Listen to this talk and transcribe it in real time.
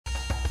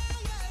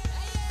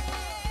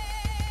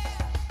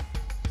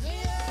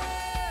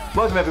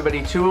Welcome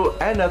everybody to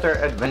another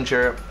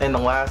adventure. In the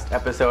last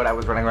episode I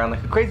was running around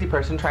like a crazy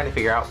person trying to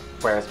figure out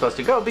where I was supposed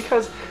to go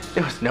because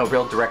there was no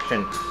real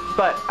direction.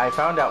 But I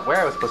found out where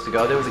I was supposed to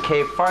go. There was a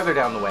cave farther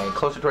down the way,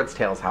 closer towards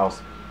Tails'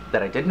 house,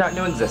 that I did not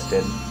know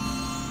existed.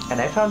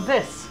 And I found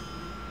this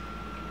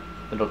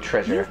little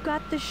treasure. You've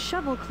got the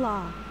shovel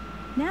claw.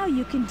 Now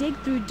you can dig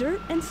through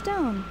dirt and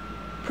stone.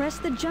 Press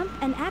the jump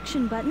and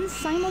action buttons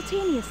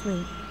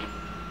simultaneously.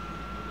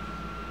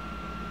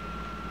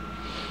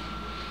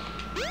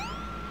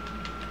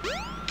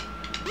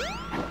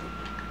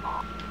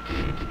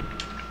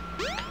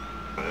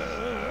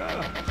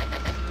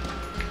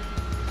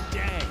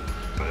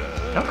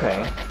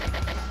 Okay.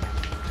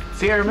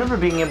 See, I remember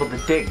being able to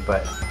dig,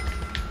 but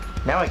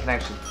now I can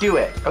actually do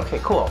it. Okay,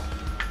 cool.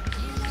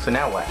 So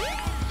now what?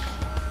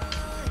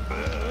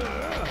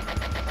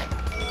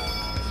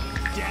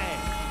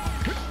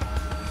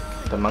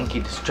 The monkey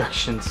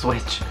destruction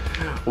switch.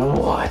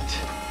 What?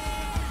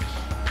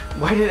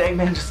 Why did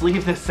Eggman just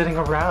leave this sitting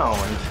around?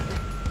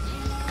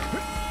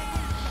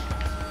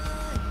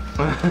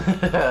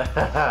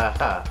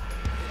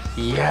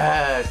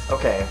 Yes!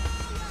 Okay.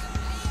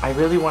 I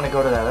really want to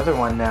go to that other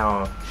one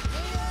now.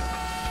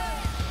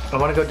 I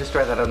want to go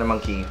destroy that other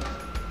monkey.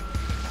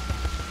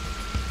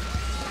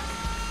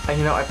 And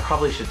you know, I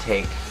probably should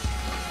take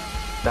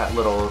that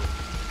little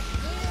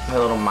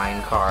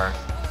mine car.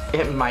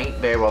 It might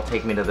very well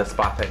take me to the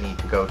spot that I need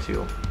to go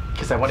to.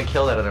 Because I want to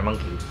kill that other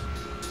monkey.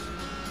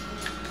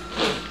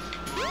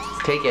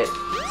 Let's take it.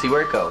 See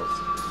where it goes.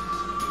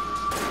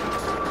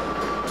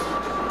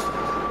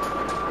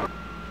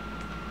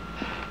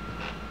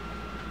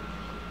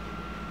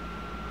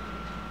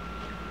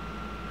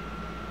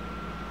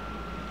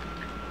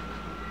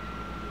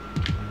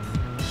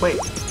 Wait,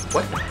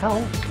 what the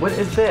hell? What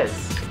is this?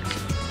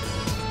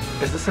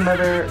 Is this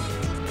another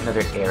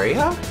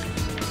area?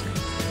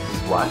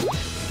 What?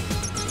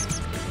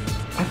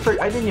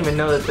 I didn't even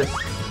know that this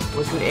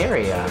was an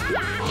area.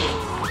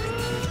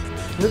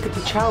 Look at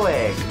the Chao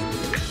egg.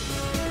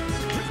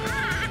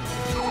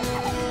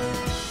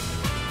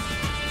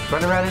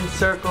 Run around in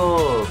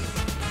circles.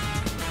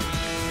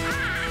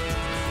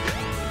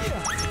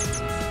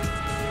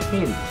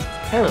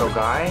 Hey little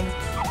guy.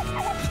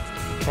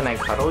 Can I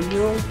cuddle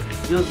you?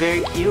 You look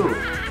very cute.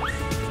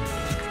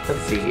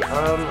 Let's see,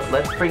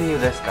 let's bring you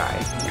this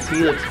guy.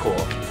 He looks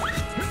cool.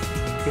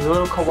 He's a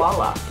little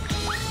koala.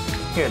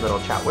 Here, little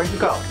Chao, where'd you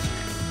go?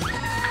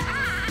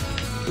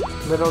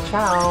 Little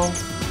Chao.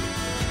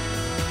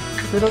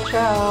 Little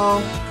Chao.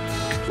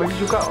 Where did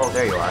you go? Oh,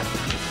 there you are.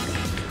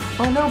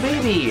 Oh no,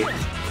 baby.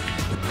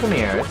 Come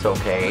here, it's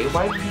okay.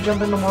 Why did you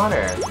jump in the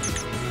water?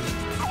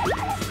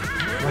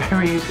 Why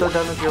were you so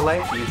done with your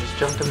life that you just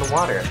jumped in the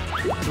water?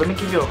 Let me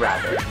give you a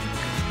rabbit.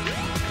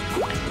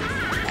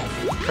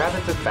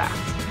 Rabbits are fast.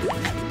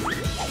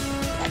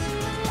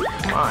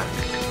 Come on.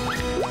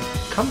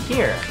 Come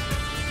here,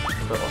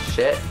 little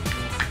shit.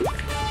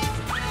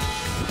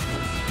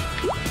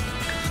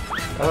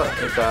 Oh,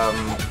 it's a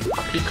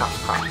peacock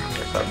cock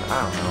or something. I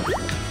don't know.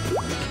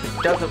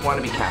 It doesn't want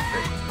to be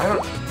captured.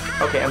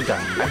 Okay, I'm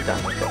done. I'm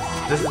done with this.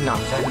 This is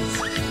nonsense.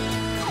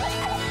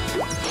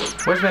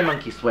 Where's my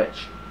monkey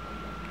switch?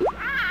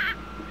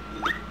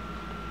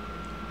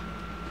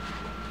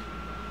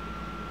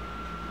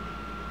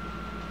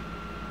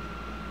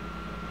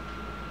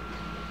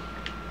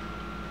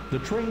 The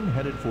train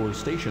headed for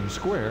Station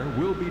Square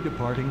will be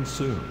departing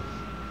soon.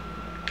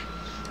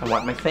 I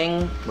want my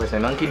thing. Where's my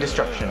monkey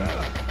destruction?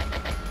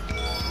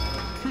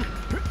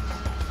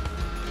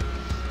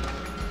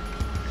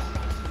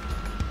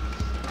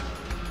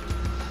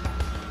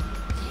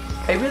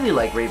 I really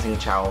like raising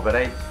Chao, but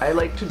I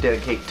like to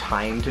dedicate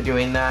time to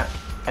doing that.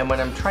 And when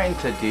I'm trying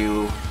to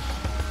do,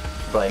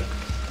 like,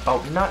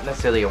 not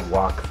necessarily a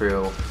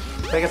walkthrough,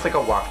 but I guess like a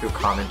walkthrough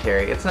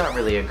commentary, it's not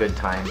really a good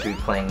time to be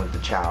playing with the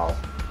Chao.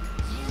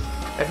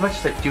 As much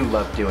as I do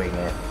love doing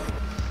it,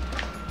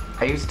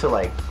 I used to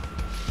like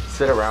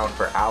sit around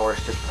for hours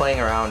just playing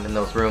around in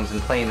those rooms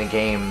and playing the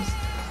games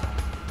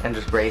and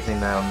just raising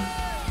them.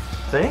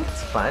 So I think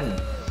it's fun.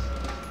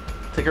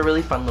 It's like a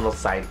really fun little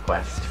side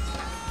quest.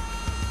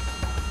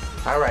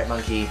 Alright,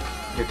 monkey,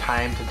 your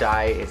time to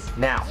die is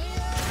now.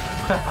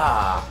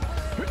 Haha.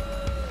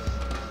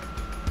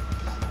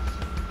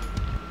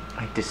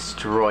 I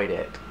destroyed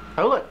it.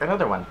 Oh look,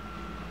 another one.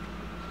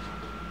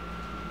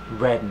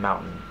 Red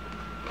Mountain.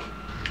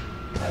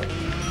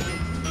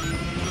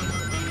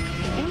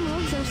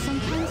 Emeralds are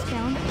sometimes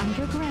found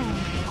underground.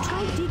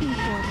 Try digging for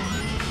them.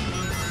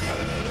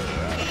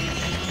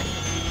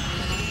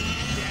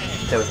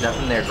 There was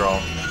nothing there,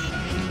 girl.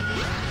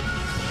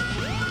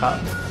 Up.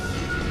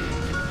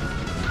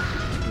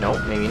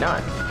 Nope, maybe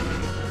not.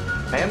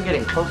 I am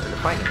getting closer to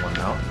finding one,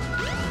 though.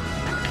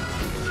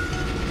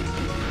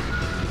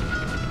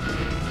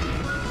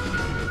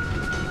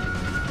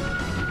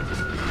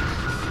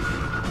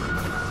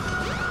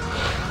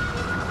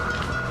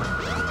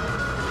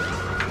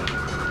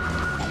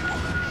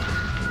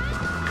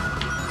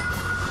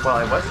 Well,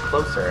 I was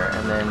closer,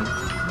 and then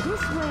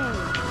This way.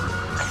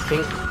 I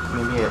think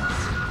maybe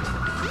it's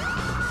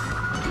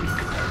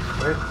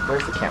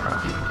Where's the camera?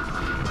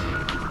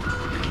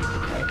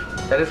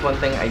 That is one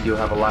thing I do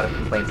have a lot of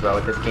complaints about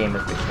with this game,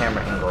 is the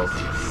camera angles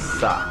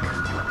suck.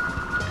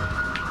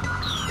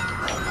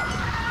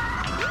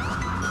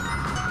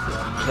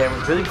 Okay, I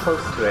was really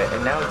close to it,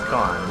 and now it's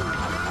gone.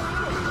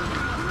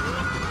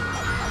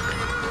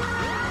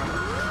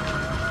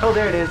 Oh,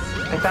 there it is.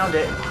 I found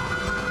it.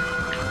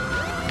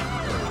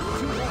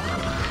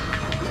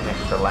 An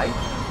extra light.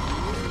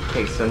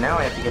 Okay, so now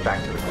I have to get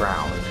back to the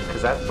ground,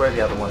 because that's where the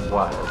other one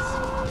was.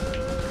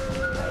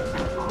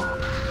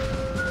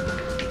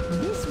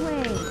 This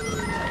way.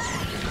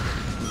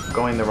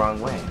 Going the wrong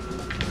way.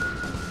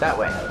 That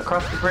way,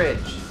 across the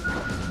bridge.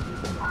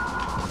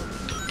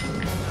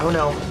 Oh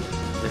no,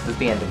 this is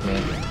the end of me.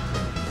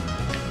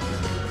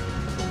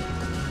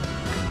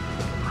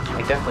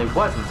 I definitely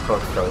wasn't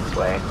supposed to go this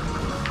way.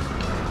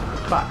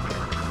 Fuck.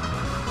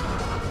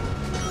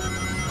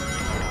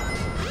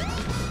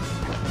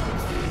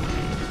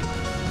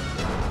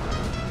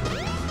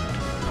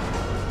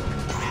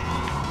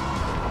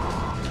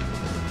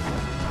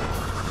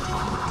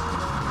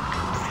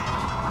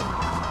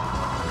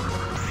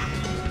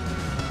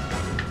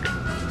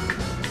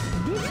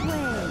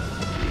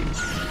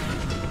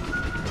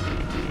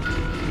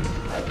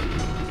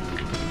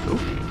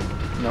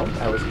 Nope,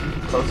 I was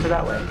closer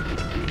that way.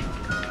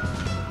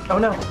 Oh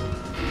no!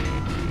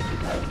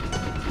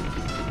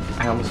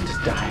 I almost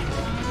just died.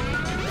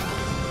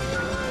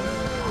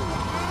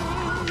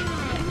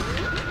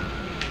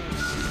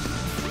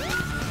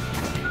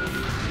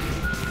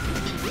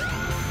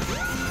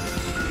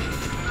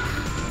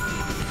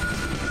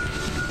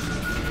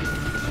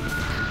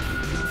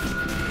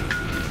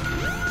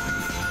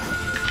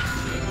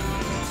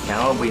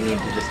 Now we need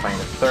to just find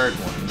a third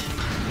one.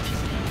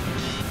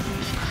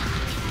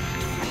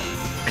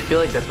 I feel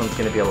like this one's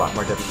going to be a lot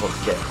more difficult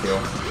to get to.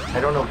 I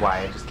don't know why,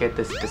 I just get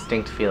this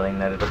distinct feeling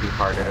that it'll be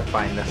harder to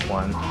find this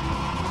one.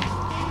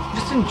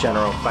 Just in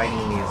general,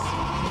 finding these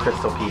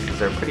crystal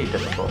pieces are pretty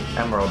difficult.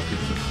 Emerald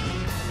pieces.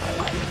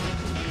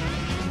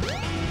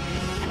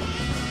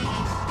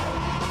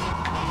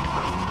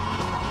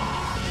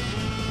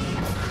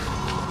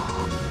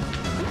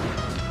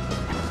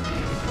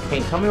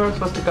 Hey, tell me where I'm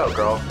supposed to go,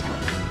 girl.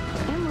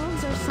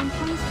 Emeralds are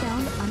sometimes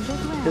found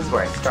underground. This is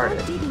where I started.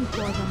 Try digging for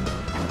them.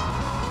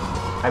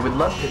 I would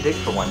love to dig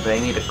for one, but I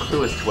need a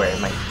clue as to where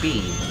it might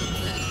be.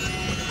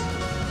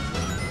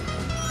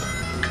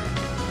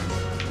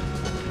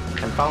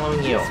 I'm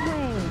following you. This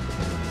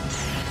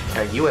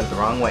way. Okay, you went the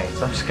wrong way,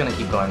 so I'm just gonna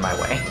keep going my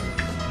way.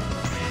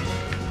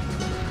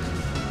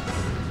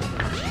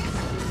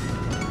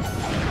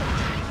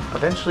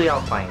 Eventually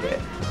I'll find it.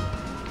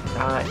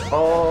 I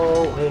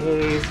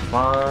always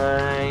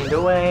find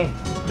a way.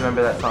 Do you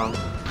remember that song?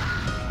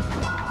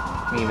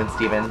 Me, Even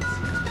Stevens.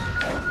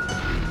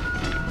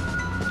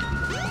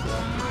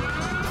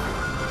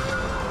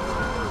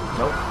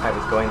 Nope, I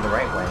was going the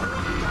right way.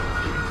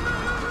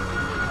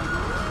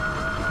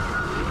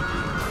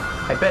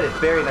 I bet it's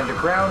buried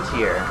underground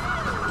here.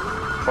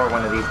 Or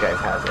one of these guys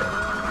has it.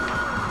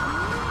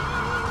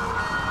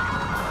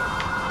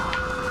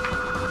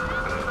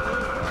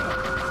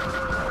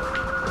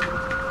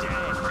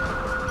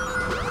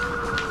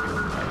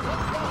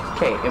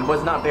 Okay, it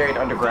was not buried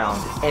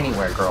underground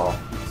anywhere, girl.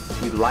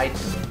 You lied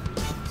to me.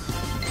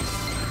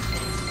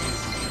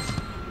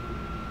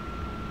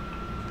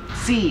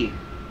 C!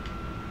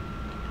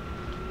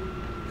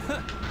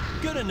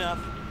 Good enough.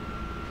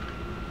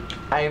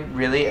 I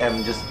really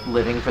am just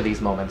living for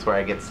these moments where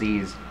I get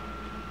C's.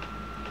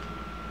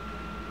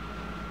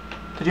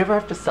 Did you ever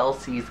have to sell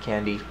C's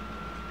candy?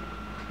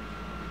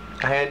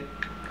 I had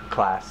a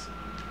class.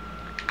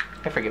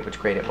 I forget which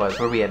grade it was,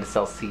 where we had to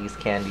sell C's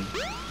candy.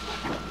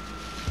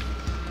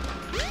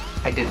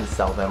 I didn't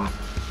sell them.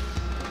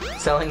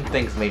 Selling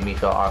things made me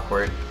feel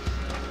awkward.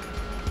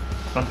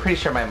 I'm pretty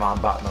sure my mom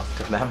bought most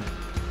of them.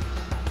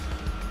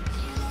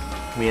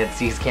 We had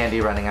C's candy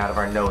running out of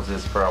our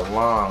noses for a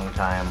long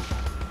time.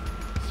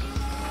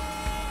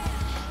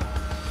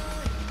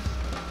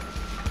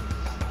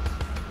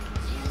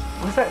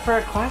 Was that for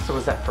a class or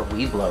was that for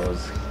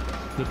Weeblos?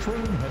 The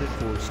train headed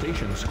for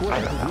Station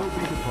Square will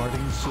be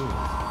departing soon.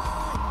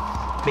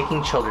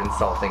 Making children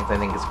sell things I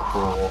think is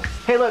cruel.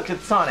 Hey look,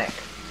 it's Sonic!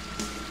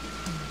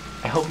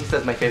 I hope he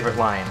says my favorite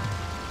line.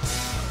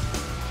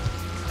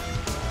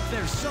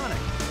 There's Sonic.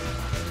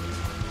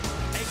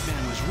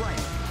 Eggman was right.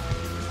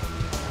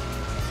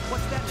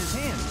 What's that in his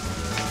hand?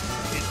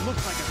 It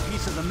looks like a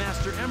piece of the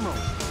Master Emerald.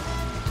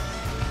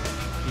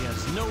 He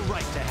has no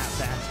right to have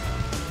that.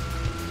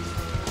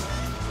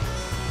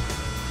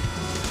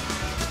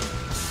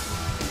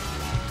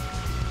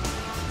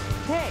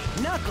 Hey,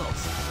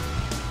 Knuckles!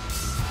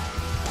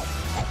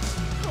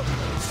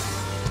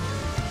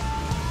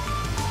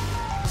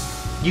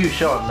 You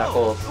show him,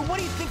 Knuckles. What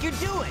do you think you're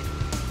doing?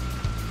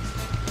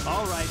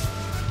 All right.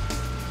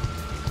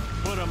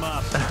 Put him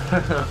up.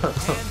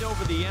 Hand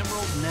over the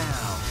emerald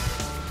now.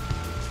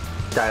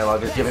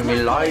 Dialogue is giving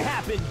me life.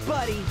 Happen,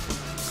 buddy.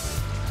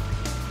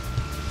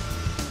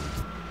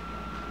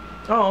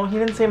 Oh, he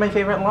didn't say my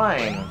favorite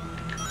line.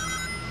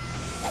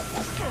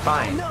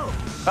 Fine. No!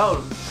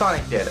 Oh,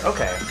 Sonic did.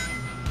 Okay.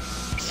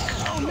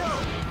 Oh no!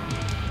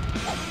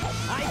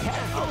 I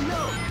have. Oh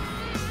no!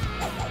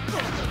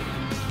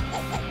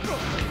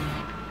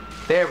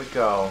 There we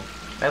go.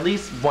 At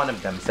least one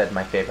of them said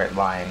my favorite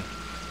line.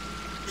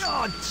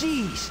 Oh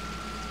jeez!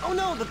 Oh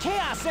no, the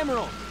Chaos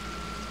Emerald!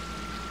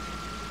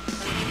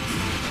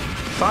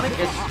 Sonic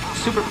is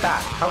super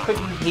fast. How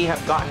couldn't he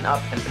have gotten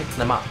up and picked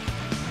them up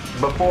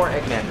before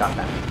Eggman got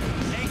them?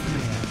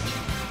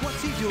 Eggman!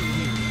 What's he doing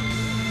here?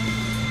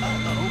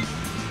 Uh-oh.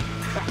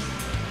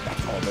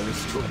 That's all there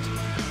is to it.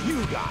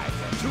 You guys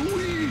are too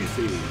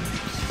easy.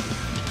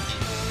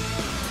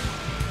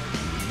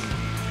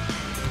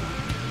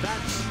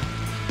 That's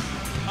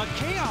a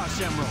Chaos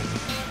Emerald!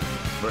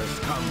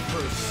 First come,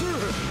 first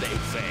serve, they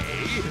say.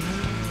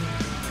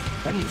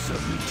 And you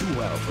serve me too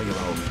well for your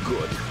own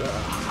good.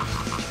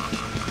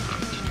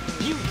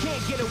 You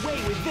can't get away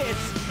with this!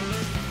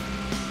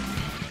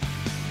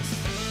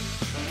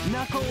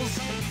 Knuckles,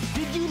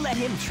 did you let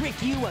him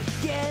trick you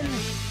again?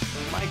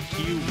 Like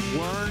you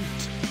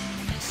weren't.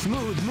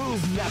 Smooth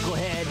move,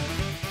 Knucklehead.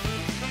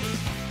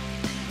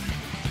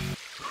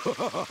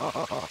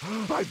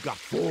 I've got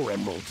 4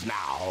 emeralds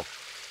now.